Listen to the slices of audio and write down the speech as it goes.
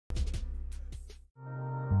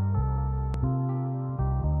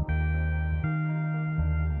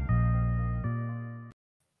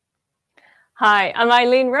Hi, I'm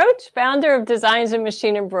Eileen Roche, founder of Designs in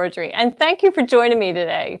Machine Embroidery, and thank you for joining me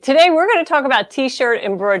today. Today, we're going to talk about t-shirt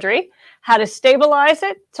embroidery, how to stabilize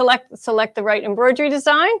it, select the right embroidery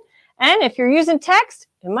design, and if you're using text,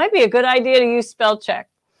 it might be a good idea to use spell check.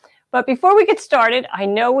 But before we get started, I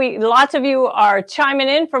know lots of you are chiming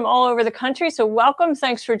in from all over the country, so welcome.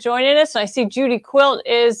 Thanks for joining us. I see Judy Quilt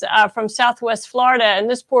is from Southwest Florida, and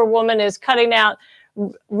this poor woman is cutting out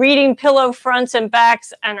reading pillow fronts and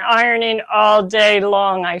backs and ironing all day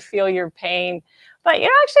long. I feel your pain. But, actually,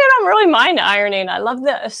 I don't really mind ironing. I love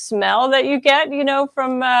the smell that you get,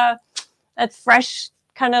 from that fresh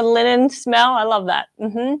kind of linen smell. I love that.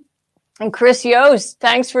 And Chris Yost,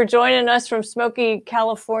 thanks for joining us from Smoky,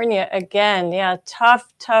 California again. Yeah, tough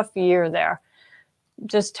year there.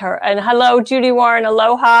 Just her. And hello, Judy Warren.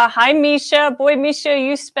 Aloha. Hi, Misha. Boy, Misha,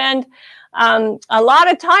 you spend a lot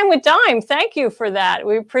of time with Dime. Thank you for that.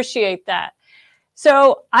 We appreciate that.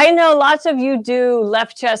 So I know lots of you do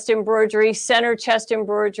left chest embroidery, center chest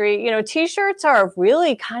embroidery. T-shirts are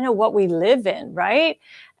really kind of what we live in, right?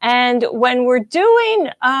 And when we're doing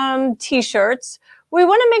T-shirts, we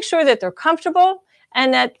want to make sure that they're comfortable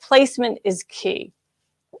and that placement is key.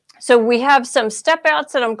 So we have some step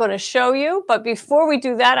outs that I'm going to show you. But before we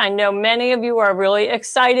do that, I know many of you are really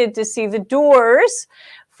excited to see the doors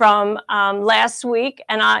from last week.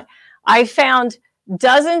 And I found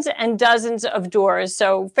dozens and dozens of doors.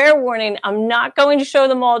 So fair warning, I'm not going to show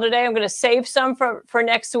them all today. I'm going to save some for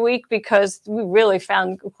next week because we really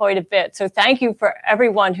found quite a bit. So thank you for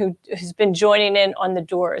everyone who has been joining in on the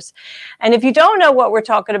doors. And if you don't know what we're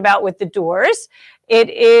talking about with the doors, it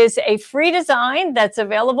is a free design that's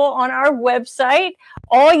available on our website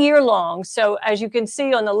all year long. So as you can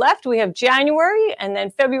see on the left, we have January and then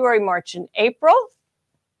February, March, and April.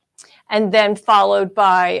 And then followed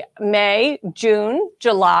by May, June,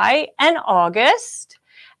 July, and August.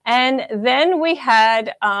 And then we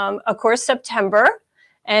had, of course, September.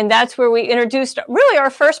 And that's where we introduced really our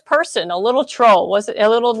first person, a little troll. Was it a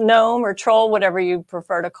little gnome or troll, whatever you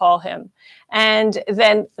prefer to call him. And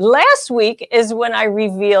then last week is when I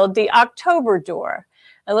revealed the October door.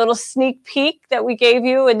 A little sneak peek that we gave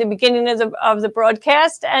you in the beginning of the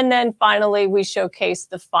broadcast. And then finally, we showcased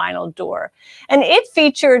the final door. And it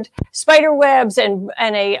featured spider webs and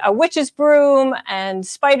a witch's broom and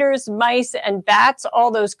spiders, mice, and bats,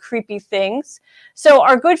 all those creepy things. So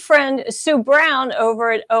our good friend Sue Brown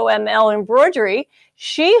over at OML Embroidery,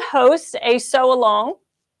 she hosts a sew-along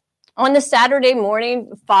on the Saturday morning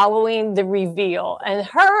following the reveal. And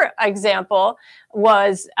her example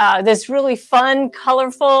was this really fun,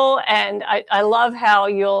 colorful, and I love how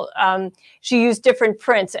she used different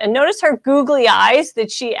prints. And notice her googly eyes that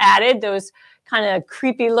she added, those kind of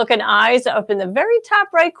creepy looking eyes up in the very top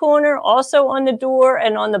right corner, also on the door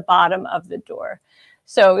and on the bottom of the door.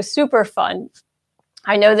 So super fun.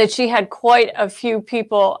 I know that she had quite a few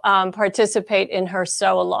people participate in her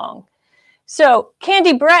sew-along. So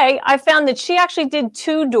Candy Bray, I found that she actually did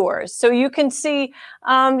 2 doors. So you can see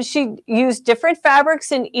she used different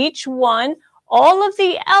fabrics in each one. All of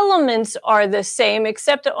the elements are the same,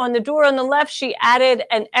 except on the door on the left, she added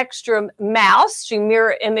an extra mouse. She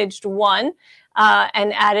mirror imaged one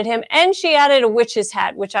and added him. And she added a witch's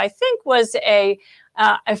hat, which I think was a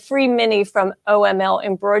free mini from OML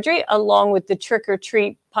Embroidery, along with the trick or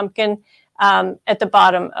treat pumpkin at the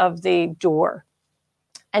bottom of the door.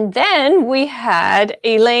 And then we had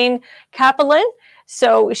Elaine Kaplan.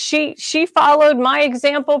 So she followed my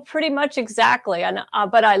example pretty much exactly. And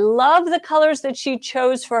but I love the colors that she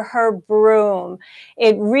chose for her broom.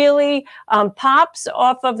 It really pops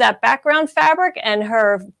off of that background fabric, and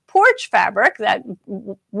her porch fabric, that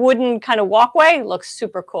wooden kind of walkway, looks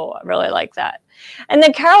super cool. I really like that. And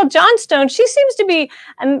then Carol Johnstone, she seems to be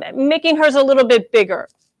making hers a little bit bigger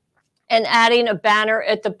and adding a banner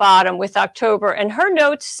at the bottom with October. And her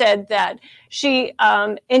notes said that she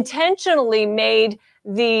intentionally made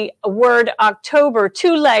the word October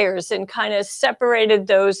 2 layers and kind of separated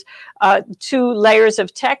those 2 layers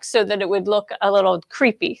of text so that it would look a little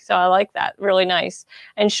creepy. So I like that, really nice.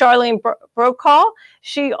 And Charlene Brokaw,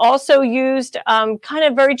 she also used kind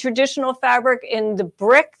of very traditional fabric in the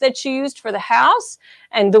brick that she used for the house,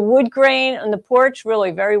 and the wood grain on the porch,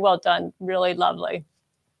 really very well done, really lovely.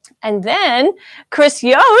 And then Chris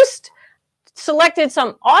Yost selected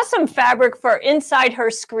some awesome fabric for inside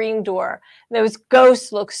her screen door. Those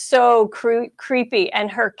ghosts look so creepy.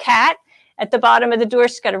 And her cat at the bottom of the door,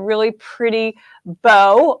 she's got a really pretty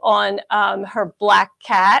bow on her black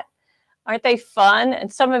cat. Aren't they fun?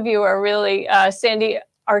 And some of you are really, Sandy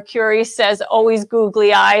Arcuri says, always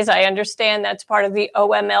googly eyes. I understand that's part of the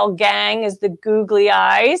OML gang, is the googly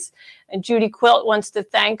eyes. And Judy Quilt wants to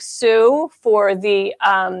thank Sue for the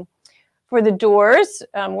doors.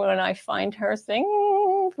 When I find her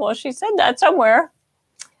thing, well, she said that somewhere.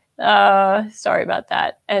 Sorry about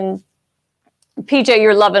that. And PJ,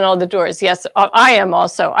 you're loving all the doors. Yes, I am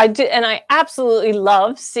also. I do, and I absolutely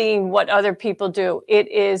love seeing what other people do. It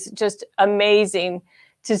is just amazing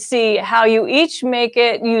to see how you each make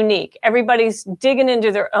it unique. Everybody's digging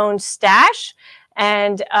into their own stash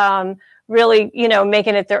and really, you know,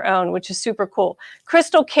 making it their own, which is super cool.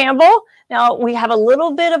 Crystal Campbell. Now we have a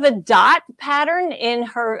little bit of a dot pattern in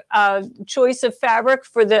her choice of fabric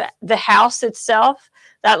for the house itself.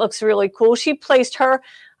 That looks really cool. She placed her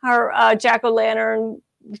jack-o'-lantern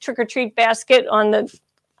trick-or-treat basket on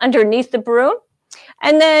underneath the broom.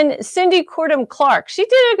 And then Cindy Cordham Clark, she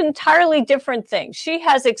did an entirely different thing. She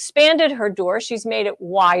has expanded her door. She's made it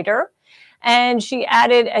wider. And she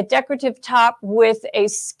added a decorative top with a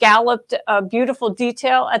scalloped, beautiful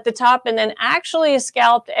detail at the top, and then actually a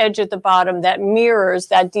scalloped edge at the bottom that mirrors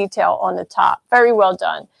that detail on the top. Very well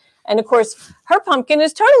done. And of course, her pumpkin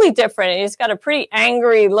is totally different. It's got a pretty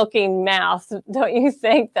angry looking mouth. Don't you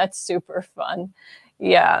think? That's super fun.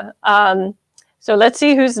 Yeah. So let's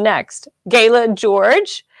see who's next. Gayla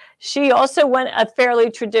George. She also went a fairly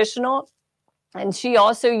traditional, and she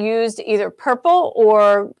also used either purple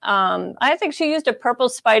or I think she used a purple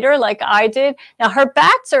spider like I did. Now her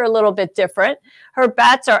bats are a little bit different. Her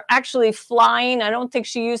bats are actually flying. I don't think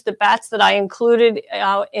she used the bats that I included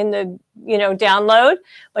in the download,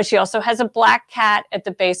 but she also has a black cat at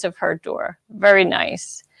the base of her door. Very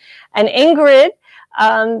nice. And Ingrid,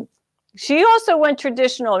 she also went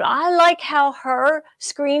traditional. I like how her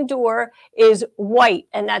screen door is white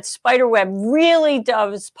and that spider web really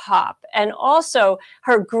does pop. And also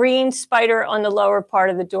her green spider on the lower part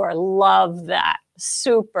of the door. Love that.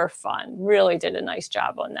 Super fun. Really did a nice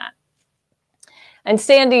job on that. And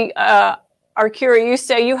Sandy Arcuri, you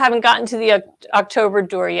say you haven't gotten to the October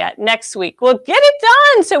door yet. Next week. Well, get it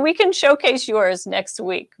done so we can showcase yours next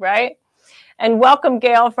week, right? And welcome,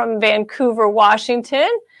 Gail, from Vancouver, Washington.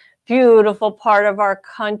 Beautiful part of our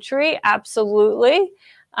country, absolutely.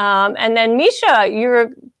 And then Misha,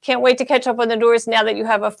 you can't wait to catch up on the doors now that you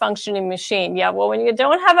have a functioning machine. Yeah, well, when you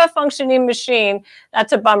don't have a functioning machine,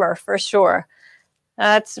 that's a bummer for sure.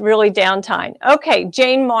 That's really downtime. Okay,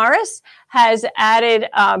 Jane Morris has added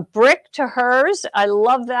brick to hers. I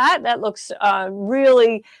love that. That looks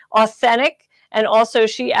really authentic. And also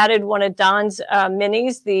she added one of Don's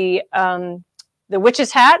minis, the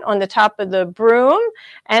witch's hat on the top of the broom,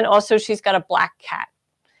 and also she's got a black cat.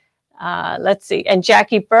 Let's see, and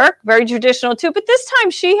Jackie Burke, very traditional too, but this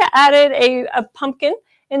time she added a pumpkin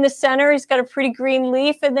in the center. He's got a pretty green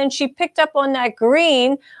leaf, and then she picked up on that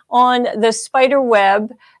green on the spider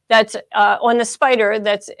web that's on the spider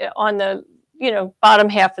that's on the bottom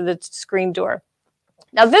half of the screen door.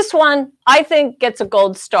 Now this one, I think, gets a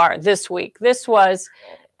gold star this week. This was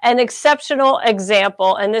an exceptional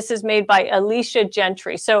example, and this is made by Alicia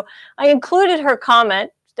Gentry. So I included her comment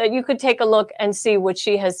that you could take a look and see what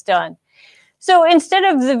she has done. So instead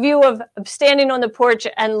of the view of standing on the porch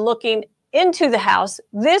and looking into the house,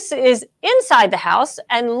 this is inside the house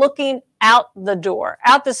and looking out the door,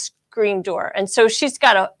 out the screen door. And so she's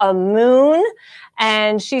got a moon,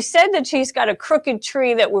 and she said that she's got a crooked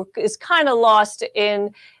tree that is kind of lost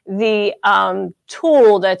in the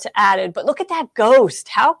tool that's added. But look at that ghost.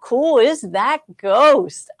 How cool is that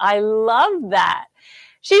ghost? I love that.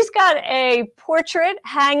 She's got a portrait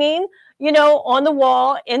hanging, on the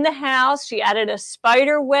wall in the house. She added a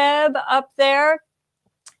spider web up there.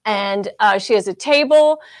 And she has a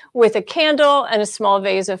table with a candle and a small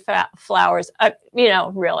vase of flowers.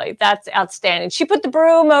 Really, that's outstanding. She put the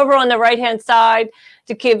broom over on the right-hand side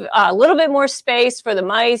to give a little bit more space for the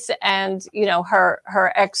mice and,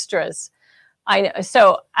 her extras. I know.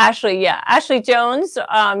 So Ashley Jones,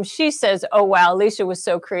 she says, oh, wow, Alicia was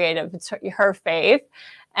so creative. It's her fave.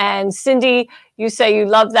 And Cindy, you say you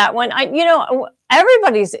love that one.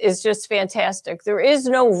 Everybody's is just fantastic. There is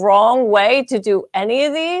no wrong way to do any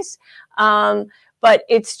of these. But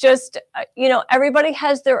it's just, everybody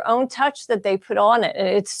has their own touch that they put on it. And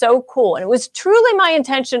it's so cool. And it was truly my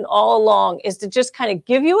intention all along is to just kind of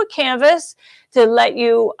give you a canvas to let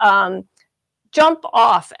you jump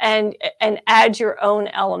off and add your own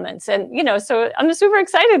elements. And, so I'm super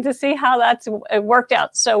excited to see how that's worked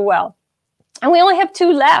out so well. And we only have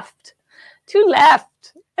two left.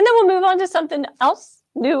 And then we'll move on to something else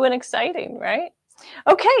new and exciting, right?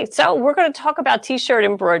 Okay, so we're going to talk about t-shirt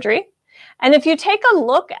embroidery. And if you take a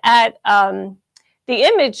look at the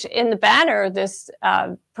image in the banner, this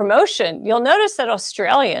promotion, you'll notice that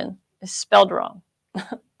Australian is spelled wrong.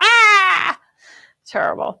 Ah,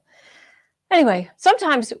 terrible. Anyway,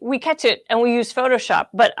 sometimes we catch it and we use Photoshop,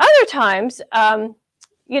 but other times,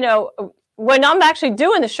 you know, when I'm actually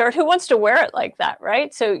doing the shirt, who wants to wear it like that,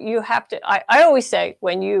 right? So you have to, I always say,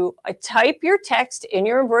 when you type your text in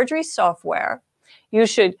your embroidery software, you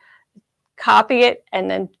should copy it and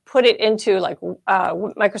then put it into like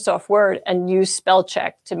Microsoft Word and use spell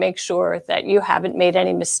check to make sure that you haven't made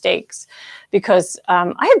any mistakes. Because I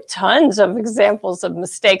have tons of examples of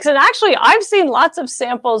mistakes. And actually, I've seen lots of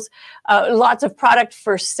samples, lots of product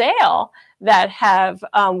for sale that have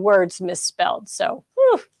words misspelled. So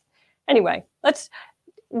anyway,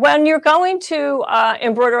 when you're going to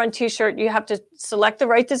embroider on t-shirt, you have to select the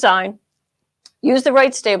right design, use the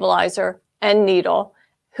right stabilizer and needle,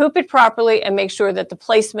 hoop it properly, and make sure that the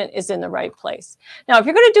placement is in the right place. Now, if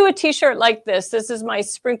you're going to do a t-shirt like this is my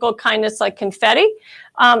Sprinkle Kindness Like Confetti.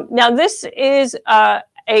 Now, this is a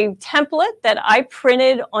template that I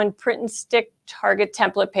printed on print and stick Target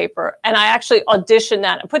template paper, and I actually auditioned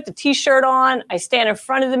that. I put the t-shirt on, I stand in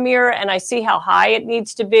front of the mirror, and I see how high it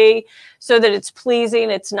needs to be so that it's pleasing.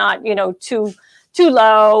 It's not, you know, too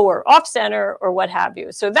low or off center or what have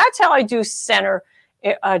you. So that's how I do center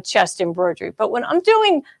chest embroidery. But when I'm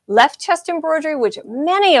doing left chest embroidery, which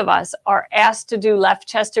many of us are asked to do left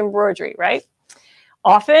chest embroidery, right?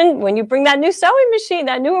 Often when you bring that new sewing machine,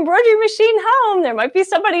 that new embroidery machine home, there might be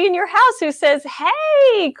somebody in your house who says,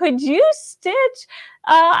 hey, could you stitch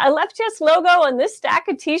a left chest logo on this stack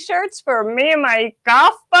of t-shirts for me and my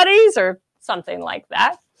golf buddies, or something like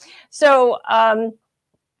that. So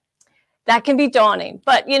that can be daunting,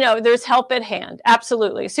 but you know, there's help at hand.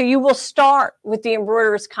 Absolutely. So you will start with the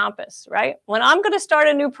embroiderer's compass, right? When I'm going to start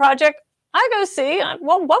a new project, I go see,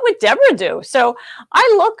 well, what would Deborah do? So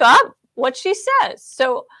I look up what she says.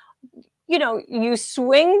 So, you know, you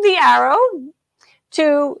swing the arrow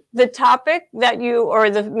to the topic that you, or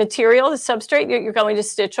the material, the substrate that you're going to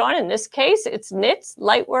stitch on. In this case, it's knits,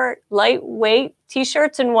 lightweight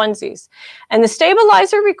t-shirts and onesies. And the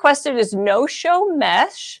stabilizer requested is no-show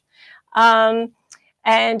mesh. And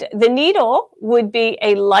the needle would be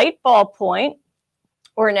a light ballpoint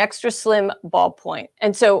or an extra slim ballpoint.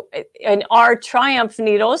 And so in our Triumph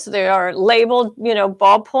needles, they are labeled, you know,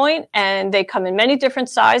 ballpoint, and they come in many different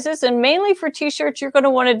sizes. And mainly for t-shirts, you're going to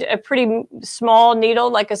want a pretty small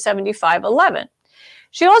needle, like a 7511.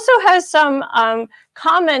 She also has some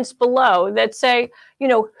comments below that say, you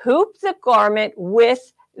know, hoop the garment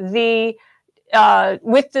with the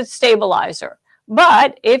stabilizer.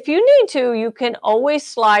 But if you need to, you can always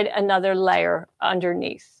slide another layer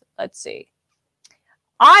underneath. Let's see.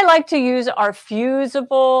 I like to use our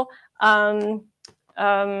fusible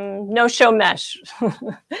no-show mesh.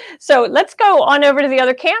 So let's go on over to the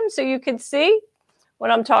other cam so you can see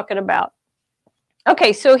what I'm talking about.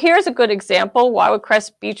 Okay, so here's a good example, Wildwood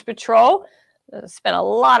Crest Beach Patrol. Spent a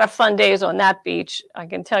lot of fun days on that beach, I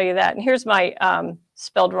can tell you that. And here's my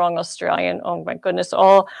spelled wrong Australian. Oh my goodness,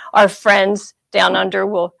 all our friends down under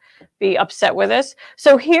will be upset with us.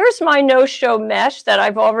 So here's my no-show mesh that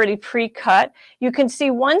I've already pre-cut. You can see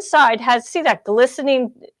one side has, see that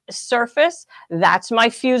glistening surface? That's my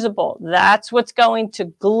fusible. That's what's going to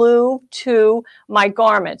glue to my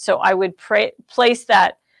garment. So I would place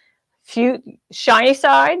that shiny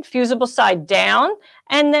side, fusible side down,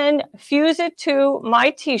 and then fuse it to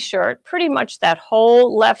my t-shirt, pretty much that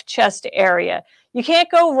whole left chest area. You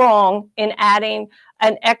can't go wrong in adding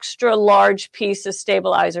an extra large piece of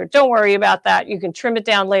stabilizer. Don't worry about that. You can trim it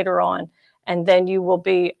down later on, and then you will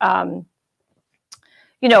be,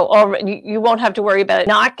 you know, you won't have to worry about it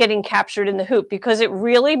not getting captured in the hoop, because it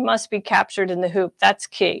really must be captured in the hoop. That's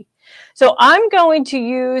key. So I'm going to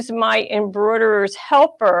use my embroiderer's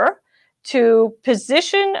helper to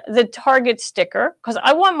position the target sticker, because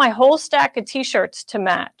I want my whole stack of t-shirts to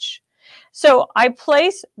match. So I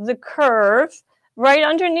place the curve right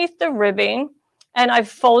underneath the ribbing, and I've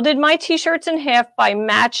folded my t-shirts in half by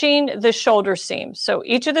matching the shoulder seams. So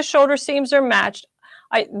each of the shoulder seams are matched.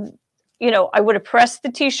 I would have pressed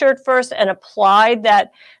the t-shirt first and applied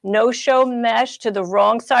that no-show mesh to the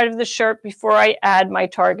wrong side of the shirt before I add my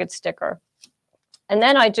target sticker. And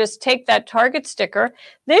then I just take that target sticker.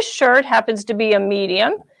 This shirt happens to be a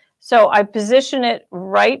medium, so I position it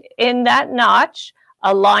right in that notch,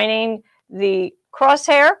 aligning the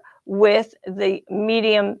crosshair with the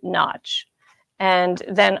medium notch. And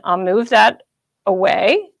then I'll move that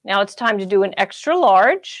away. Now it's time to do an extra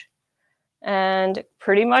large. And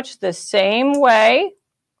pretty much the same way,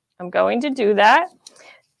 I'm going to do that.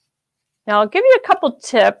 Now I'll give you a couple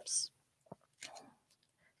tips.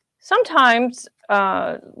 sometimes,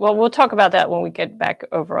 well, we'll talk about that when we get back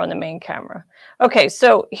over on the main camera. Okay,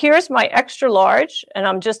 so here's my extra large, and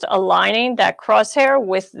I'm just aligning that crosshair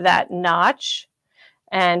with that notch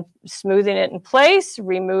and smoothing it in place,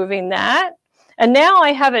 removing that. And now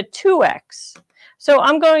I have a 2X. So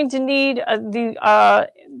I'm going to need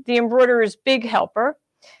the embroiderer's big helper.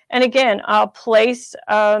 And again, I'll place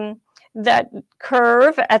that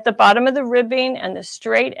curve at the bottom of the ribbing and the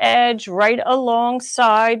straight edge right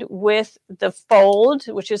alongside with the fold,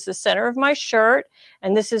 which is the center of my shirt.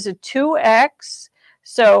 And this is a 2X.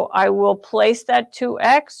 So I will place that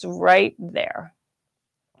 2X right there.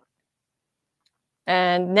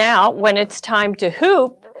 And now when it's time to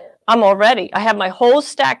hoop, I'm all ready. I have my whole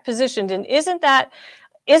stack positioned. And isn't that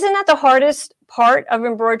the hardest part of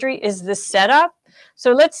embroidery, is the setup?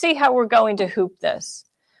 So let's see how we're going to hoop this.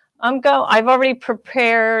 I've already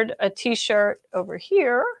prepared a t-shirt over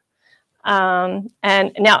here. And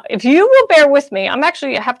now if you will bear with me, I'm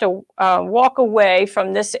actually have to walk away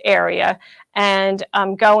from this area, and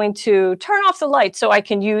I'm going to turn off the light so I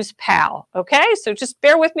can use PAL. Okay, so just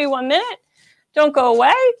bear with me 1 minute. Don't go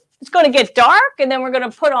away. It's going to get dark, and then we're going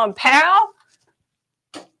to put on PAL.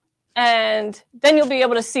 And then you'll be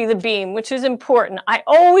able to see the beam, which is important. I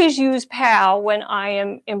always use PAL when I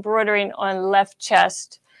am embroidering on left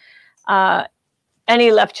chest,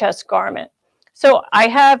 any left chest garment. So I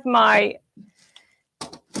have my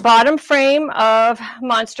bottom frame of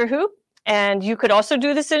monster hoop, and you could also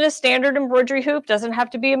do this in a standard embroidery hoop. Doesn't have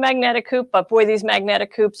to be a magnetic hoop, but boy, these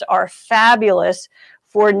magnetic hoops are fabulous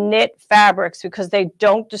for knit fabrics because they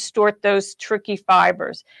don't distort those tricky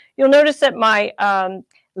fibers. You'll notice that my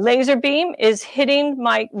laser beam is hitting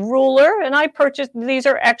my ruler, and I purchased, these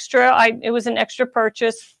are extra. It was an extra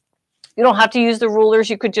purchase. You don't have to use the rulers.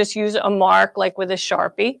 You could just use a mark like with a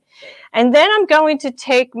Sharpie. And then I'm going to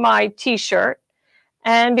take my t-shirt,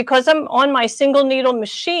 and because I'm on my single needle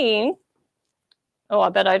machine, oh, I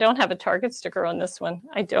bet I don't have a Target sticker on this one.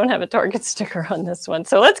 I don't have a Target sticker on this one.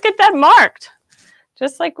 So let's get that marked,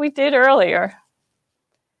 just like we did earlier.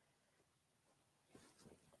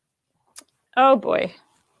 Oh boy.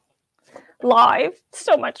 Live,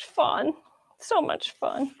 so much fun, so much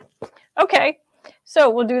fun. Okay, so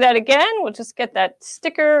we'll do that again. We'll just get that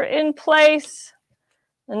sticker in place,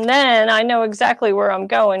 and then I know exactly where I'm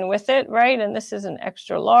going with it, right? And this is an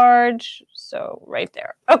extra large, so right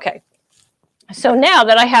there. Okay, so now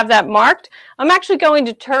that I have that marked, I'm actually going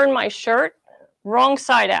to turn my shirt wrong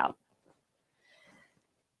side out,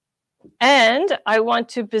 and I want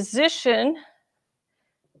to position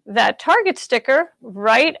that Target sticker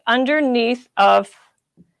right underneath of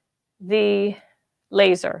the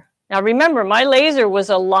laser. Now remember, my laser was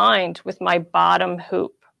aligned with my bottom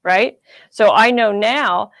hoop, right? So I know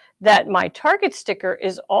now that my Target sticker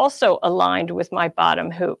is also aligned with my bottom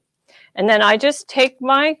hoop. And then I just take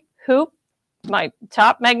my hoop, my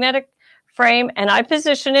top magnetic frame, and I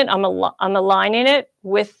position it. I'm aligning it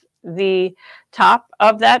with the top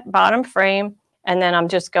of that bottom frame. And then I'm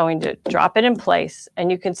just going to drop it in place. And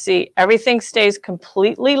you can see everything stays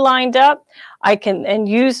completely lined up. I can then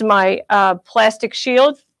use my plastic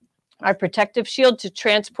shield, my protective shield, to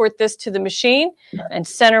transport this to the machine and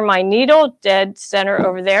center my needle dead center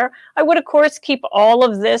over there. I would, of course, keep all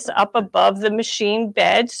of this up above the machine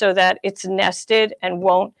bed so that it's nested and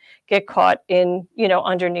won't get caught in,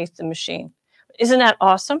 underneath the machine. Isn't that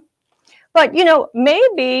awesome? But,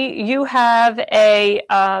 maybe you have a...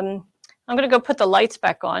 I'm going to go put the lights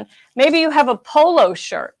back on. Maybe you have a polo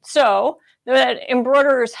shirt. So that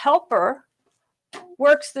embroiderer's helper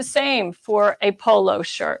works the same for a polo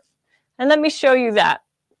shirt. And let me show you that.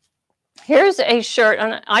 Here's a shirt,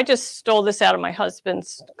 and I just stole this out of my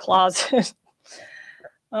husband's closet.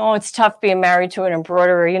 Oh, it's tough being married to an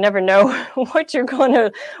embroiderer. You never know what's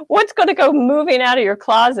going to go moving out of your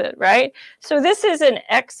closet, right? So this is an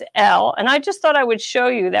XL, and I just thought I would show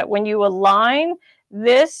you that when you align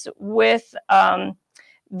this with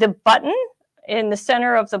the button in the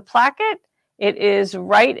center of the placket, it is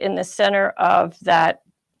right in the center of that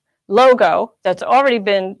logo that's already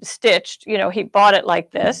been stitched. He bought it like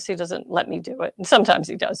this. He doesn't let me do it. And sometimes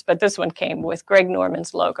he does, but this one came with Greg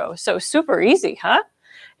Norman's logo. So super easy, huh?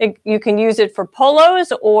 You can use it for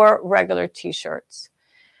polos or regular t-shirts.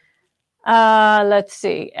 Let's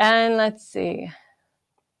see.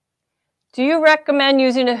 Do you recommend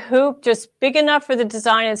using a hoop just big enough for the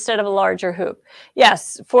design instead of a larger hoop?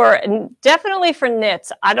 Yes, definitely for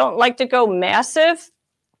knits. I don't like to go massive.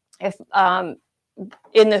 If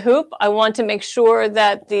in the hoop, I want to make sure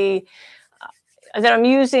that that I'm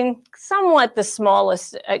using somewhat the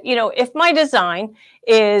smallest. If my design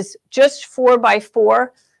is just 4 by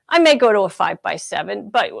 4, I may go to a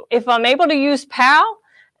 5x7, but if I'm able to use PAL,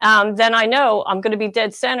 then I know I'm going to be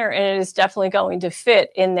dead center, and it is definitely going to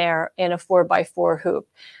fit in there in a 4x4 hoop.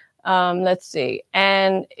 Let's see.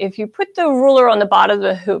 And if you put the ruler on the bottom of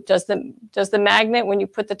the hoop, does the magnet, when you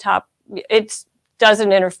put the top, it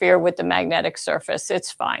doesn't interfere with the magnetic surface.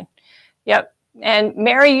 It's fine. Yep. And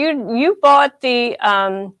Mary, you bought the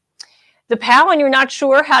PAL and you're not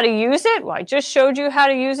sure how to use it. Well, I just showed you how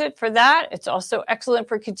to use it for that. It's also excellent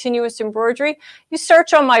for continuous embroidery. You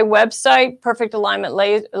search on my website, Perfect Alignment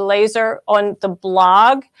Laser, on the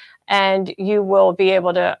blog, and you will be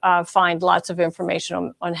able to find lots of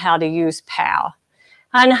information on how to use PAL.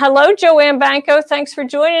 And hello, Joanne Banco. Thanks for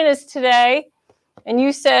joining us today. And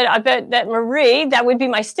you said, I bet that Marie, that would be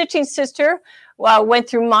my stitching sister, went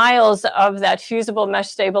through miles of that fusible mesh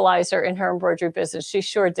stabilizer in her embroidery business. She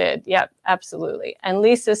sure did. Yep, absolutely. And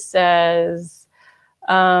Lisa says,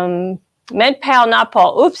 meant PAL, not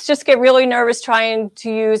Paul. Oops, just get really nervous trying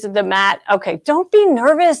to use the mat. Okay, don't be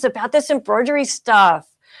nervous about this embroidery stuff.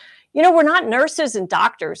 You know, we're not nurses and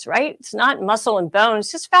doctors, right? It's not muscle and bone,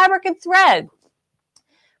 it's just fabric and thread.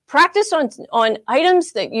 Practice on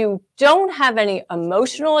items that you don't have any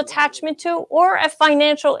emotional attachment to or a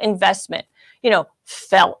financial investment. You know,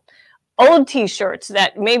 felt, old t-shirts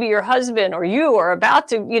that maybe your husband or you are about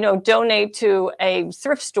to, you know, donate to a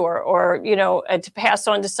thrift store or, you know, to pass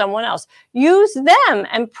on to someone else. Use them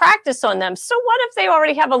and practice on them. So what if they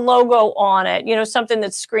already have a logo on it, you know, something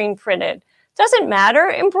that's screen printed? Doesn't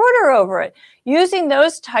matter, embroider over it. Using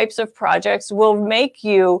those types of projects will make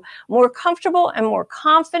you more comfortable and more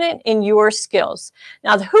confident in your skills.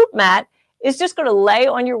 Now, the hoop mat is just going to lay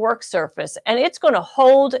on your work surface, and it's going to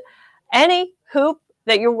hold any hoop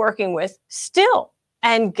that you're working with still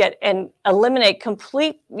and eliminate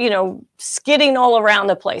complete, you know, skidding all around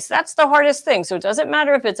the place. That's the hardest thing. So it doesn't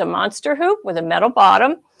matter if it's a monster hoop with a metal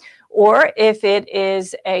bottom or if it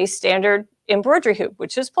is a standard embroidery hoop,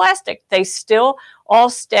 which is plastic. They still all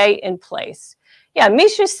stay in place. Yeah,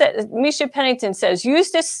 Misha Pennington says,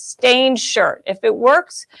 use this stained shirt. If it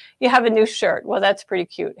works, you have a new shirt. Well, that's pretty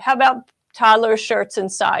cute. How about toddler shirts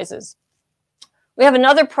and sizes? We have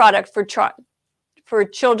another product for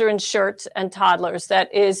children's shirts and toddlers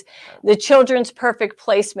that is the Children's Perfect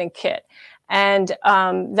Placement Kit. And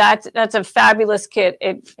that's a fabulous kit.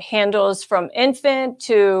 It handles from infant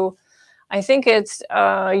to, I think it's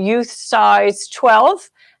youth size 12,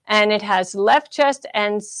 and it has left chest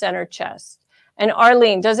and center chest. And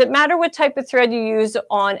Arlene, does it matter what type of thread you use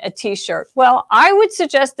on a t-shirt? Well, I would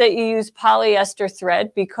suggest that you use polyester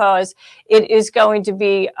thread because it is going to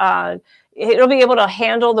be, it'll be able to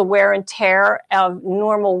handle the wear and tear of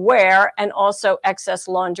normal wear and also excess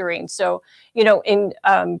laundering. So, you know, in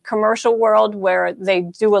commercial world where they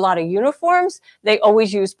do a lot of uniforms, they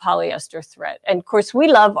always use polyester thread. And of course, we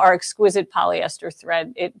love our exquisite polyester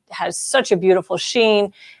thread. It has such a beautiful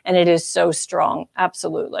sheen and it is so strong.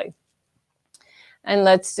 Absolutely. And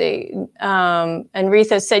let's see. And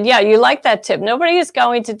Retha said, yeah, you like that tip. Nobody is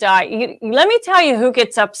going to die. Let me tell you who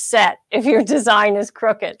gets upset if your design is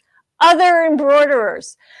crooked. Other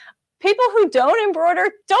embroiderers. People who don't embroider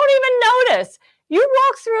don't even notice. You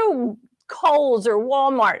walk through Kohl's or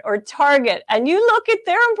Walmart or Target and you look at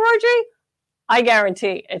their embroidery, I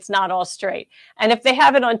guarantee it's not all straight. And if they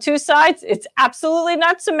have it on two sides, it's absolutely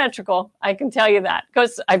not symmetrical. I can tell you that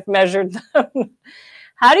because I've measured them.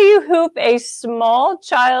 How do you hoop a small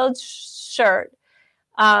child's shirt?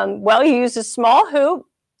 Well, you use a small hoop,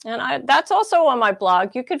 and that's also on my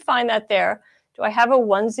blog. You could find that there. Do I have a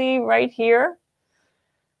onesie right here?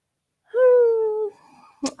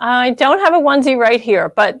 I don't have a onesie right here,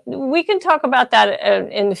 but we can talk about that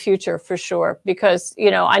in the future for sure, because,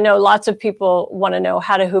 you know, I know lots of people want to know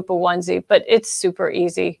how to hoop a onesie, but it's super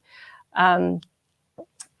easy.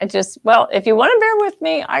 Well, if you want to bear with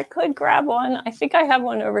me, I could grab one. I think I have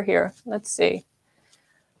one over here. Let's see.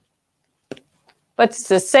 But it's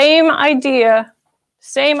the same idea.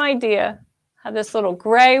 Have this little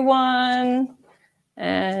gray one.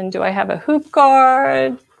 And do I have a hoop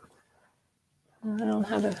guard? I don't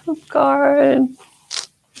have a hoop guard.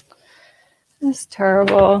 That's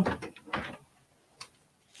terrible.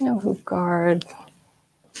 No hoop guard.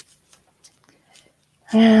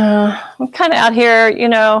 Yeah, I'm kind of out here, you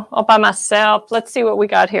know, all by myself. Let's see what we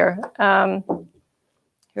got here.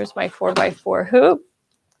 Here's my 4x4 hoop.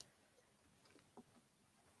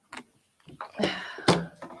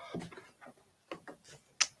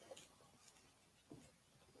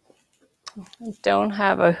 I don't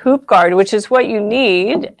have a hoop guard, which is what you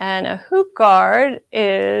need. And a hoop guard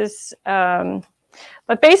is,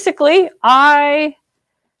 but basically I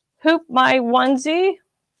hoop my onesie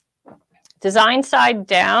design side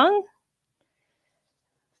down.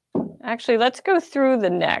 Actually, let's go through the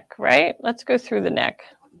neck, right? Let's go through the neck.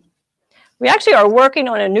 We actually are working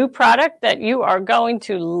on a new product that you are going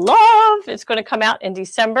to love. It's going to come out in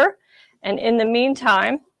December. And in the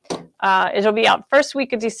meantime, it'll be out first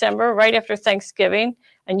week of December, right after Thanksgiving.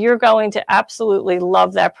 And you're going to absolutely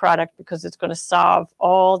love that product because it's going to solve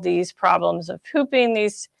all these problems of hooping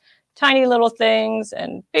these tiny little things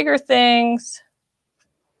and bigger things.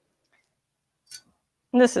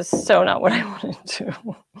 And this is so not what I want to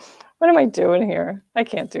do. What am I doing here? I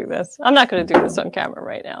can't do this. I'm not going to do this on camera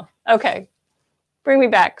right now. Okay. Bring me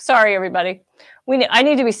back. Sorry, everybody. I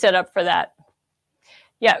need to be set up for that.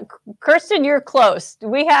 Yeah, Kirsten, you're close.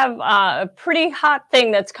 We have a pretty hot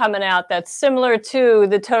thing that's coming out that's similar to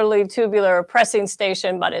the Totally Tubular pressing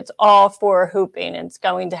station, but it's all for hooping. And it's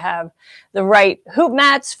going to have the right hoop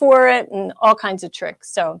mats for it and all kinds of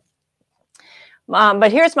tricks. So,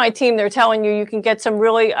 but here's my team. They're telling you can get some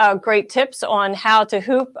really great tips on how to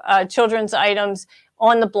hoop children's items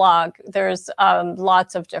on the blog. There's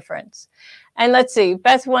lots of difference. And let's see,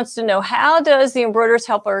 Beth wants to know, how does the Embroiderer's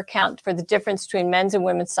Helper account for the difference between men's and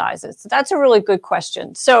women's sizes? So that's a really good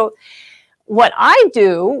question. So what I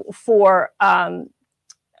do for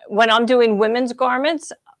when I'm doing women's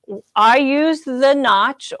garments, I use the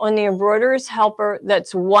notch on the Embroiderer's Helper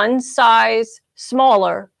that's one size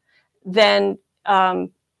smaller than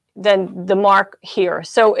the mark here.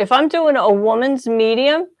 So if I'm doing a woman's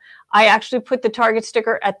medium, I actually put the target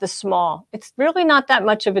sticker at the small. It's really not that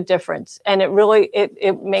much of a difference, and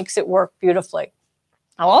it makes it work beautifully.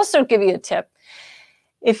 I'll also give you a tip.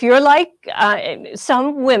 If you're like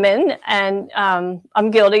some women, and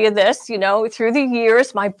I'm guilty of this, through the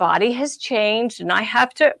years, my body has changed, and I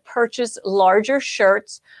have to purchase larger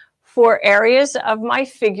shirts for areas of my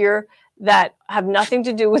figure that have nothing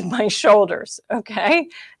to do with my shoulders, okay?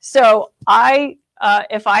 So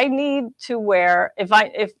if I need to wear, if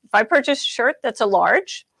I purchase a shirt that's a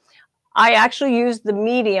large, I actually use the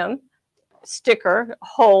medium sticker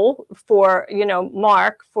hole for,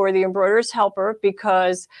 mark for the Embroiderer's Helper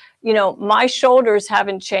because, my shoulders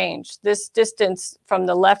haven't changed. This distance from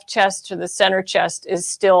the left chest to the center chest is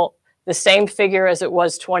still the same figure as it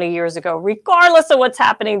was 20 years ago, regardless of what's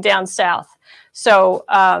happening down south. So,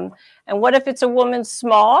 and what if it's a woman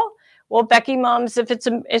small? Well, Becky moms, if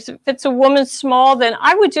it's a woman small, then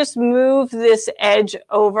I would just move this edge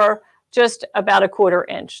over just about a 1/4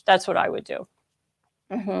 inch. That's what I would do.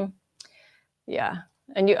 Yeah.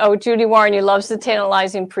 And Judy Warren, you loves the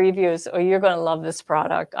tantalizing previews. Oh, you're going to love this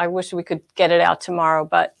product. I wish we could get it out tomorrow,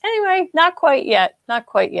 but anyway, not quite yet. Not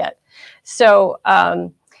quite yet. So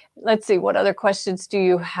let's see, what other questions do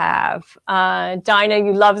you have? Dinah,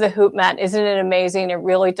 you love the hoop mat. Isn't it amazing? It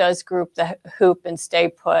really does group the hoop and stay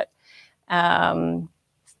put. And,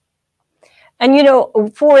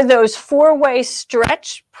 for those 4-way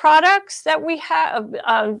stretch products that we have,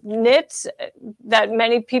 knits that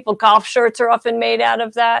many people, golf shirts are often made out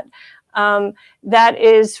of that. That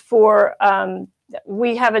is for,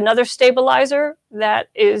 we have another stabilizer that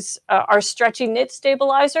is our stretchy knit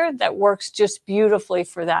stabilizer that works just beautifully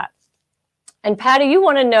for that. And Patty, you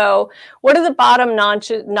want to know, what are the bottom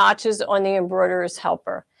notches on the Embroiderer's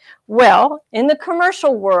Helper? Well, in the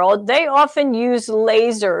commercial world, they often use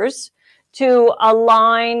lasers to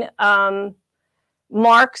align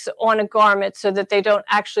marks on a garment so that they don't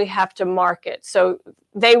actually have to mark it. So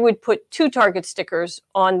they would put 2 target stickers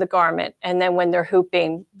on the garment, and then when they're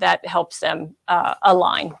hooping, that helps them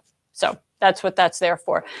align. So that's what that's there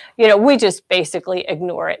for. We just basically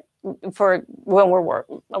ignore it for when we're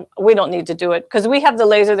working. We don't need to do it because we have the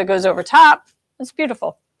laser that goes over top. It's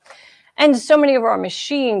beautiful. And so many of our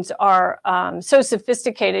machines are so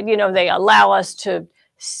sophisticated, they allow us to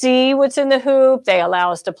see what's in the hoop. They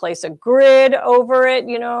allow us to place a grid over it,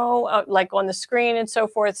 like on the screen and so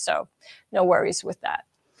forth. So no worries with that.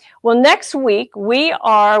 Well, next week what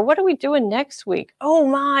are we doing next week? Oh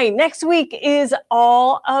my, next week is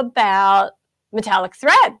all about metallic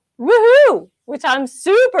thread. Woohoo! Which I'm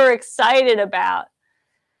super excited about.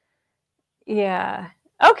 Yeah.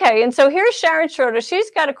 Okay, and so here's Sharon Schroeder.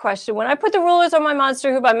 She's got a question. When I put the rulers on my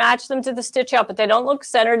monster hoop, I match them to the stitch out, but they don't look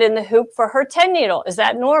centered in the hoop for her 10 needle. Is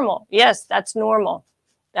that normal? Yes, that's normal.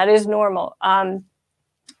 That is normal.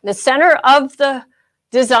 The center of the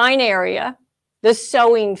design area, the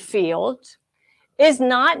sewing field, is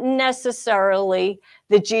not necessarily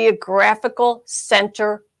the geographical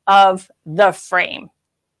center of the frame.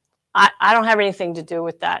 I don't have anything to do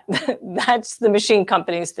with that. That's the machine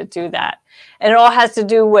companies that do that. And it all has to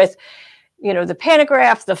do with, the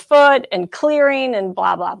pantograph, the foot, and clearing, and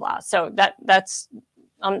blah, blah, blah. So that's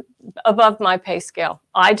above my pay scale.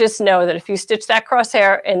 I just know that if you stitch that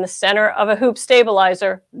crosshair in the center of a hoop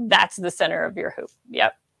stabilizer, that's the center of your hoop.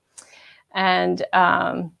 Yep. And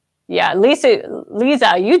yeah,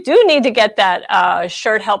 Lisa, you do need to get that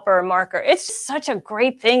shirt helper marker. It's such a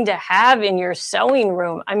great thing to have in your sewing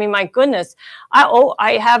room. I mean, my goodness,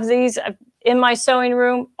 I have these in my sewing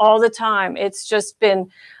room all the time. It's just been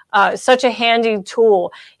such a handy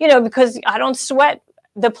tool, you know, because I don't sweat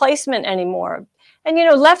the placement anymore. And, you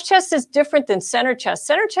know, left chest is different than center chest.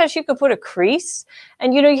 Center chest, you could put a crease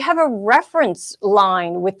and, you know, you have a reference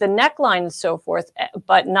line with the neckline and so forth,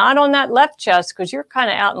 but not on that left chest because you're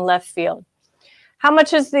kind of out in left field. How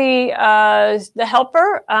much is the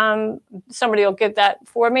helper? Somebody will get that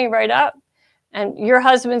for me right up. And your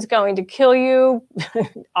husband's going to kill you.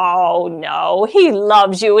 Oh, no, he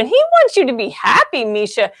loves you and he wants you to be happy,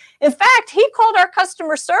 Misha. In fact, he called our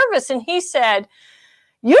customer service and he said,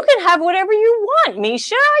 you can have whatever you want,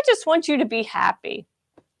 Misha. I just want you to be happy.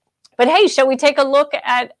 But hey, shall we take a look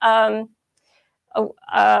at a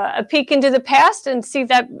peek into the past and see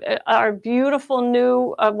that our beautiful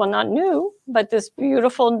new, well, not new, but this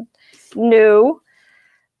beautiful new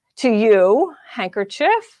to you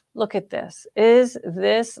handkerchief. Look at this. Is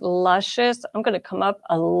this luscious? I'm going to come up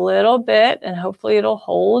a little bit and hopefully it'll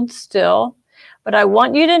hold still. But I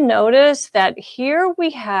want you to notice that here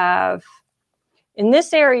we have, in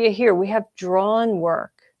this area here, we have drawn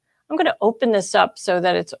work. I'm going to open this up so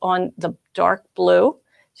that it's on the dark blue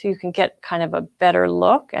so you can get kind of a better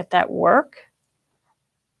look at that work.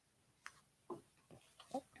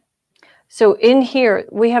 So in here,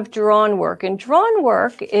 we have drawn work. And drawn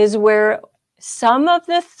work is where some of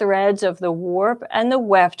the threads of the warp and the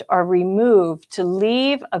weft are removed to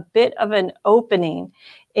leave a bit of an opening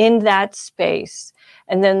in that space.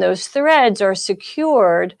 And then those threads are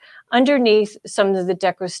secured underneath some of the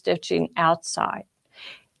decor stitching outside.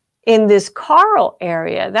 In this coral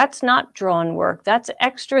area, that's not drawn work. That's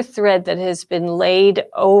extra thread that has been laid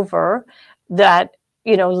over that,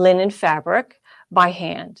 you know, linen fabric by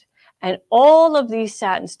hand. And all of these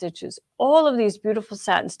satin stitches, all of these beautiful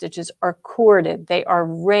satin stitches are corded. They are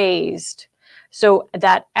raised. So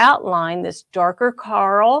that outline, this darker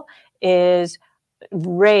coral, is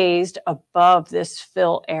raised above this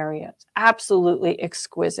fill area. It's absolutely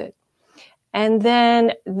exquisite. And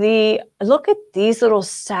then look at these little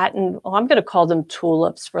satin, well, I'm going to call them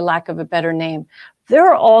tulips for lack of a better name.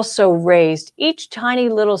 They're also raised. Each tiny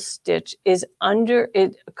little stitch is under,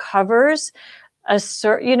 it covers a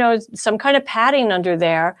certain, you know, some kind of padding under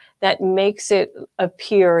there that makes it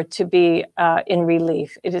appear to be in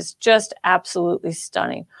relief. It is just absolutely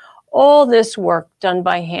stunning. All this work done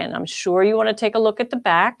by hand. I'm sure you want to take a look at the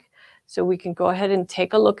back. So we can go ahead and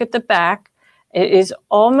take a look at the back. It is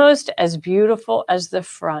almost as beautiful as the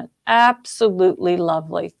front. Absolutely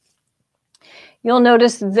lovely. You'll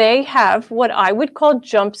notice they have what I would call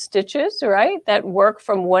jump stitches, right? That work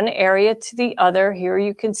from one area to the other. Here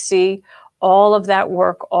you can see all of that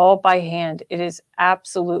work all by hand. It is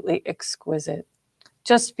absolutely exquisite.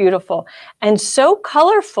 Just beautiful. And so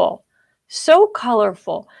colorful. So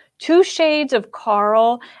colorful. 2 shades of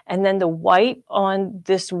coral and then the white on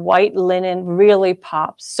this white linen really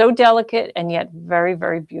pops. So delicate and yet very,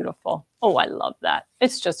 very beautiful. Oh, I love that.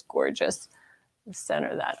 It's just gorgeous.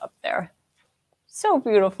 Center that up there. So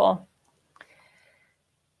beautiful.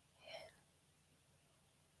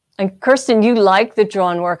 And Kirsten, you like the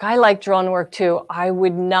drawn work. I like drawn work too. I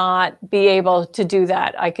would not be able to do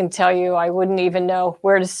that. I can tell you, I wouldn't even know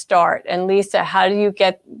where to start. And Lisa, how do you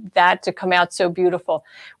get that to come out so beautiful?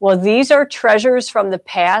 Well, these are treasures from the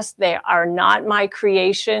past. They are not my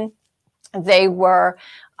creation. They were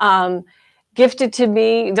gifted to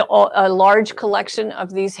me, a large collection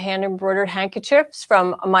of these hand embroidered handkerchiefs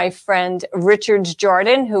from my friend Richard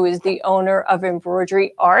Jardin, who is the owner of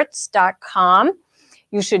embroideryarts.com.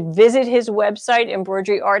 You should visit his website,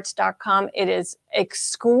 embroideryarts.com. It is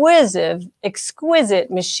exquisite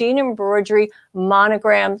machine embroidery,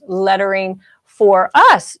 monogrammed lettering for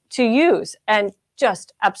us to use, and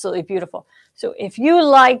just absolutely beautiful. So if you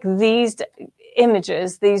like these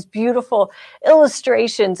images, these beautiful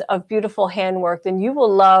illustrations of beautiful handwork, then you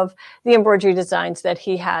will love the embroidery designs that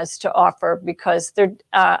he has to offer because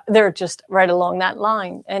they're just right along that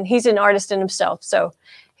line. And he's an artist in himself, so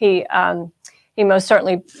he most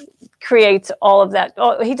certainly creates all of that.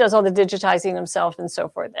 Oh, he does all the digitizing himself and so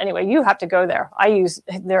forth. Anyway, you have to go there. I use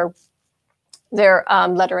their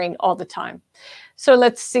lettering all the time. So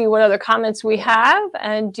let's see what other comments we have.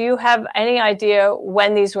 And do you have any idea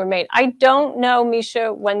when these were made? I don't know,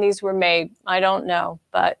 Misha, when these were made. I don't know,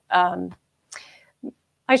 but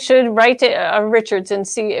I I should write to Richards and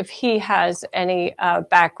see if he has any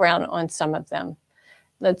background on some of them.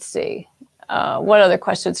 Let's see. What other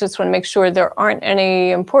questions? Just want to make sure there aren't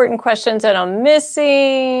any important questions that I'm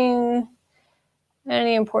missing.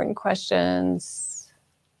 Any important questions?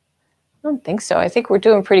 I don't think so. I think we're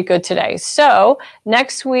doing pretty good today. So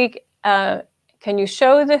next week, can you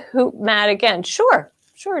show the hoop mat again? Sure,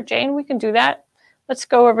 Jane, we can do that. Let's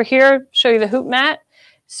go over here, show you the hoop mat.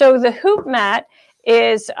 So the hoop mat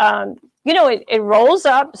is, you know, it rolls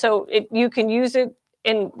up, so you can use it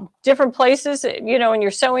in different places, you know, in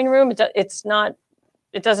your sewing room. It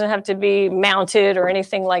doesn't have to be mounted or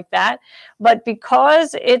anything like that. But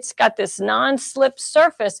because it's got this non-slip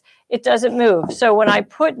surface, it doesn't move. So when I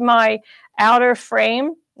put my outer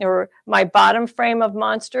frame or my bottom frame of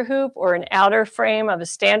monster hoop or an outer frame of a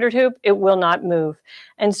standard hoop, it will not move.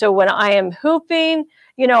 And so when I am hooping,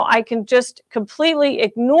 you know, I can just completely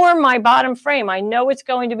ignore my bottom frame. I know it's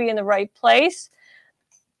going to be in the right place.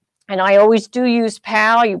 And I always do use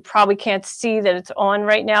PAL. You probably can't see that it's on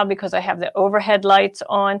right now because I have the overhead lights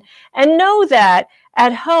on. And know that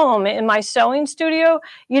at home in my sewing studio,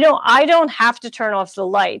 you know, I don't have to turn off the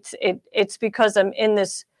lights. It's because I'm in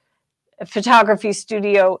this photography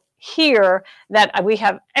studio here that we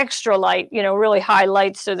have extra light, you know, really high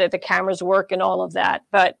lights so that the cameras work and all of that.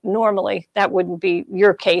 But normally that wouldn't be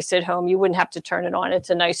your case at home. You wouldn't have to turn it on.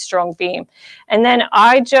 It's a nice strong beam. And then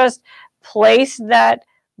I just place that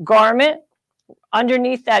garment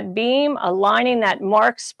underneath that beam, aligning that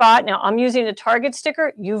mark spot. Now I'm using a Target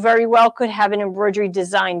sticker. You very well could have an embroidery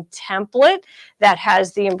design template that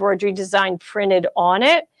has the embroidery design printed on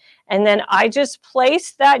it. And then I just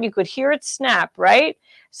place that. You could hear it snap, right?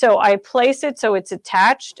 So I place it so it's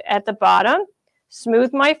attached at the bottom,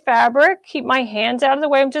 smooth my fabric, keep my hands out of the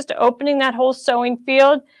way. I'm just opening that whole sewing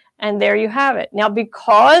field. And there you have it. Now,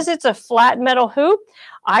 because it's a flat metal hoop,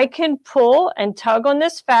 I can pull and tug on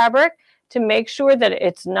this fabric to make sure that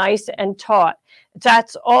it's nice and taut.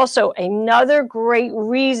 That's also another great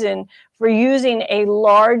reason for using a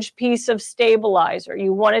large piece of stabilizer.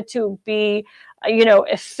 You want it to be, you know,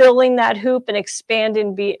 filling that hoop and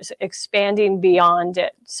expanding beyond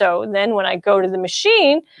it. So then when I go to the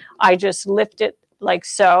machine, I just lift it like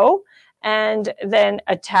so, and then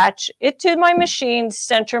attach it to my machine,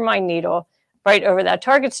 center my needle right over that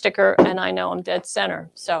Target sticker, and I know I'm dead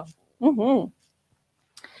center. So,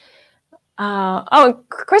 oh,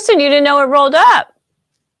 Kristen, you didn't know it rolled up.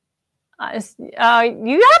 You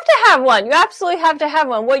have to have one. You absolutely have to have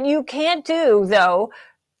one. What you can't do, though,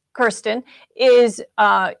 Kirsten, is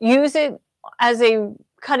use it as a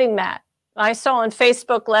cutting mat. I saw on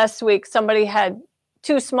Facebook last week somebody had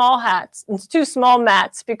two small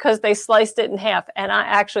mats because they sliced it in half. And I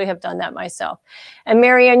actually have done that myself. And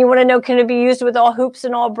Marianne, you want to know, can it be used with all hoops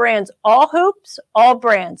and all brands? All hoops, all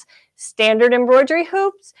brands, standard embroidery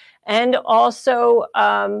hoops, and also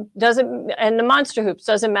and the monster hoops,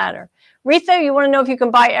 doesn't matter. Retha, you want to know if you can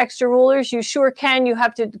buy extra rulers? You sure can. You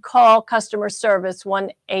have to call customer service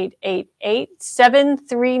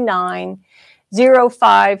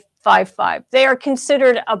 1-888-739-0555. They are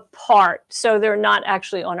considered a part, so they're not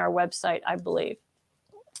actually on our website, I believe.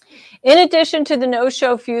 In addition to the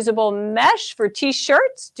no-show fusible mesh for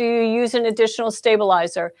t-shirts, do you use an additional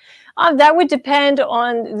stabilizer? That would depend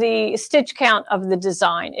on the stitch count of the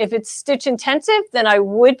design. If it's stitch intensive, then I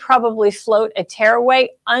would probably float a tearaway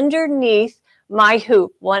underneath my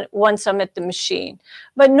hoop once I'm at the machine.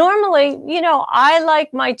 But normally, you know, I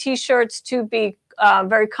like my t-shirts to be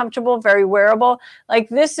very comfortable, very wearable. Like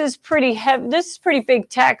this is pretty heavy. This is pretty big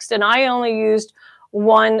text, and I only used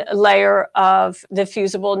one layer of the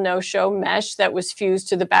fusible no-show mesh that was fused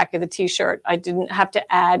to the back of the t-shirt. I didn't have to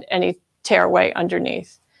add any tearaway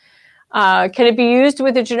underneath. Can it be used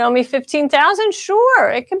with a Janome 15,000? Sure,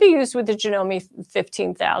 it can be used with a Janome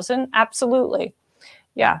 15,000. Absolutely.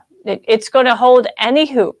 Yeah, it's going to hold any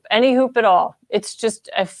hoop at all. It's just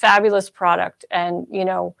a fabulous product. And, you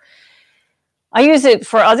know, I use it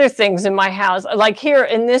for other things in my house. Like here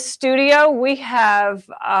in this studio, we have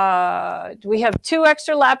 2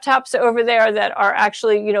 extra laptops over there that are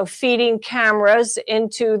actually, you know, feeding cameras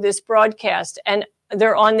into this broadcast. And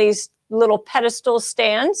they're on these little pedestal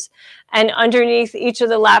stands. And underneath each of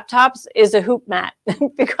the laptops is a hoop mat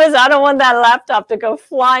because I don't want that laptop to go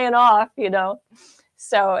flying off, you know.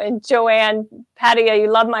 So, and Joanne, Pattia, you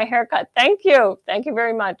love my haircut. Thank you. Thank you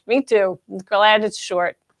very much. Me too. I'm glad it's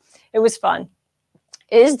short. It was fun.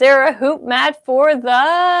 Is there a hoop mat for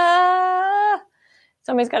the...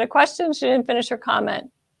 Somebody's got a question. She didn't finish her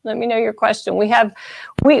comment. Let me know your question. She wanted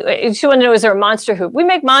to know, is there a monster hoop? We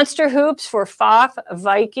make monster hoops for Pfaff,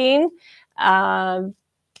 Viking,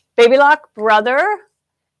 Baby Lock, Brother,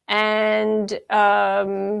 and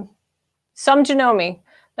some Janome.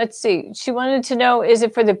 Let's see. She wanted to know, is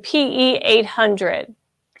it for the PE 800?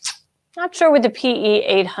 Not sure what the PE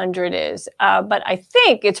 800 is, but I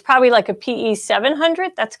think it's probably like a PE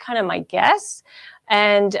 700. That's kind of my guess.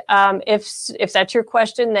 And if that's your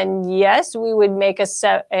question, then yes, we would make a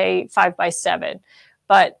 5x7.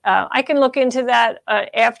 But I can look into that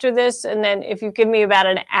after this. And then if you give me about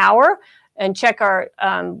an hour and check our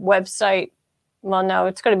website, well, no,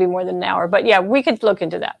 it's going to be more than an hour. But yeah, we could look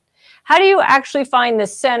into that. How do you actually find the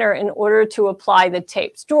center in order to apply the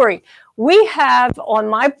tape? Story, we have on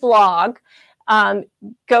my blog,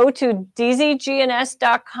 go to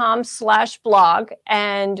dzgns.com/blog,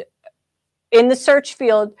 and in the search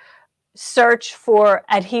field, search for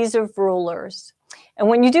adhesive rulers. And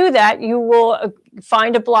when you do that, you will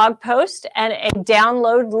find a blog post and a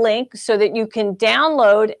download link so that you can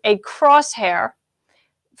download a crosshair.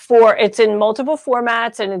 It's in multiple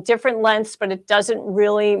formats and in different lengths, but it doesn't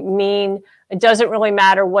really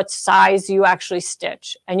matter what size you actually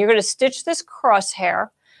stitch. And you're going to stitch this crosshair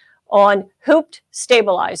on hooped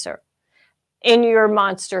stabilizer in your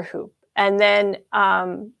monster hoop. And then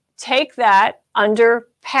take that under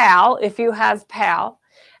PAL, if you have PAL,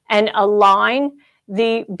 and align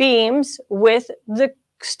the beams with the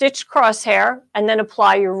stitched crosshair, and then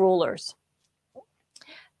apply your rulers.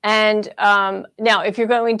 And now, if you're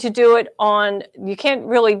going to do it on, you can't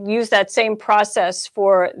really use that same process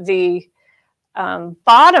for the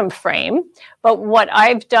bottom frame. But what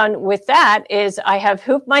I've done with that is I have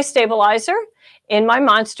hooped my stabilizer in my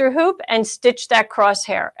monster hoop and stitched that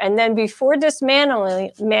crosshair. And then before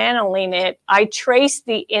dismantling it, I trace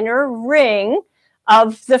the inner ring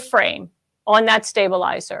of the frame on that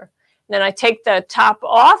stabilizer. And then I take the top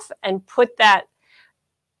off and put that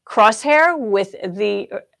crosshair with the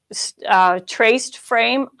traced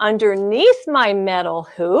frame underneath my metal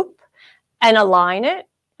hoop and align it,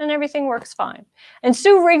 and everything works fine. And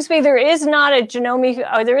Sue Rigsby, there is not a Janome,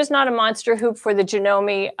 there is not a monster hoop for the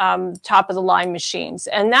Janome top of the line machines.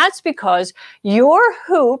 And that's because your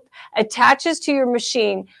hoop attaches to your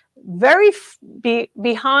machine very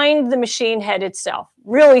behind the machine head itself,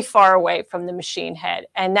 really far away from the machine head.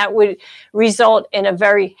 And that would result in a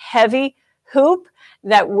very heavy hoop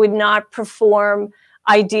that would not perform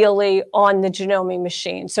ideally on the Janome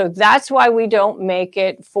machine. So that's why we don't make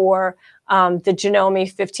it for the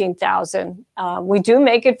Janome 15,000. We do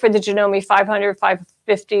make it for the Janome 500,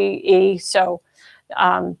 550E. So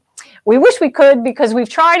we wish we could, because we've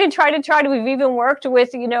tried and tried and tried. We've even worked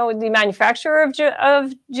with, the manufacturer of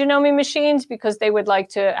Janome machines, because they would like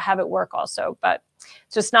to have it work also, but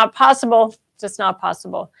it's just not possible. Just not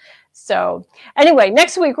possible. So anyway,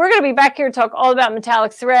 next week, we're going to be back here to talk all about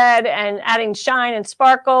metallic thread and adding shine and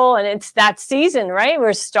sparkle. And it's that season, right?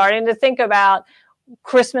 We're starting to think about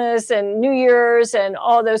Christmas and New Year's and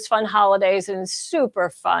all those fun holidays, and it's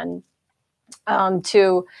super fun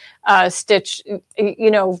to stitch,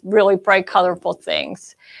 really bright, colorful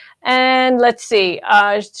things. And let's see,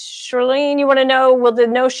 Charlene, you want to know, will the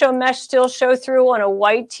no-show mesh still show through on a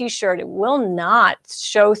white t-shirt? It will not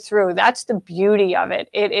show through. That's the beauty of it.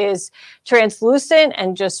 It is translucent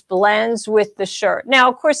and just blends with the shirt. Now,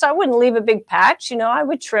 of course, I wouldn't leave a big patch. I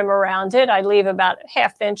would trim around it. I'd leave about a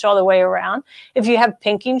 ½ inch all the way around. If you have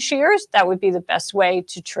pinking shears, that would be the best way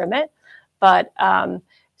to trim it. But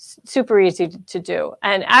super easy to do.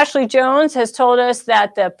 And Ashley Jones has told us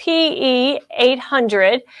that the PE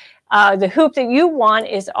 800, the hoop that you want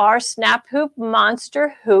is our Snap Hoop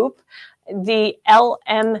Monster Hoop, the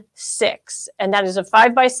LM6. And that is a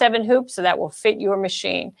 5x7 hoop, so that will fit your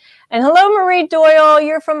machine. And hello, Marie Doyle.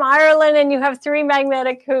 You're from Ireland, and you have 3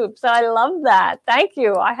 magnetic hoops. I love that. Thank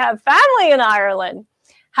you. I have family in Ireland.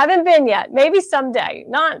 Haven't been yet. Maybe someday.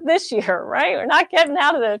 Not this year, right? We're not getting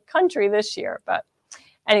out of the country this year, but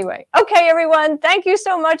anyway, okay, everyone, thank you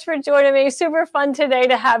so much for joining me. Super fun today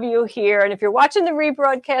to have you here. And if you're watching the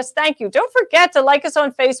rebroadcast, thank you. Don't forget to like us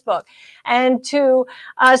on Facebook and to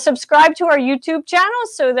subscribe to our YouTube channel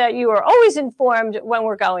so that you are always informed when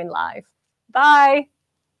we're going live. Bye.